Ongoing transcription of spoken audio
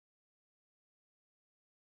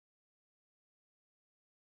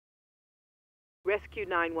Rescue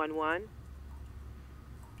 911.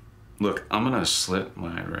 Look, I'm gonna slit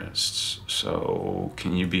my wrists, so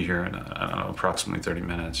can you be here in, I don't know, approximately 30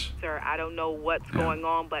 minutes? Sir, I don't know what's going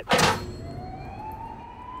on, but...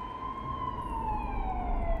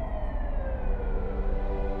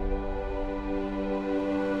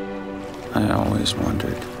 I always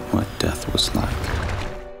wondered what death was like.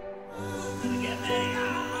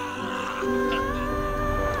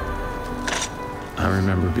 I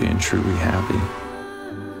remember being truly happy.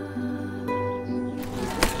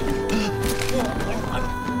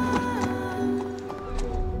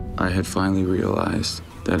 I had finally realized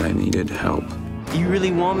that I needed help. You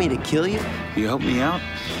really want me to kill you? You help me out?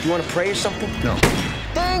 You want to pray or something? No.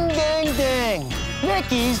 Ding, ding, ding!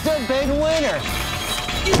 Mickey's the big winner!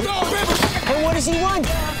 You go, River! And what does he want?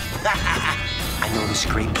 I know this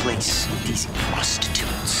great place with these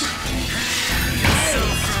prostitutes.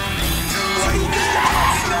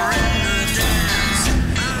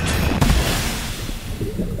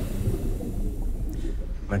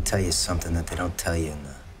 I'm gonna tell you something that they don't tell you in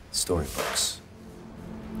the storybooks.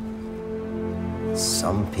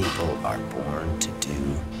 Some people are born to do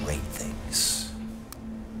great things.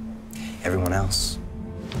 Everyone else,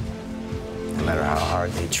 no matter how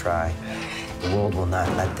hard they try, the world will not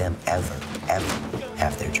let them ever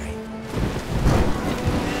have their dream.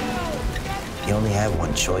 You only have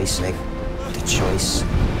one choice, Nick. The choice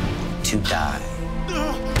to die.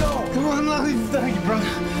 No! Come on, let me without you, brother.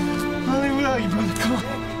 Let me without you, brother. Come on.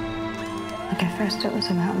 Like, at first it was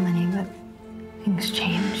about money, but things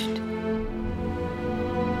changed.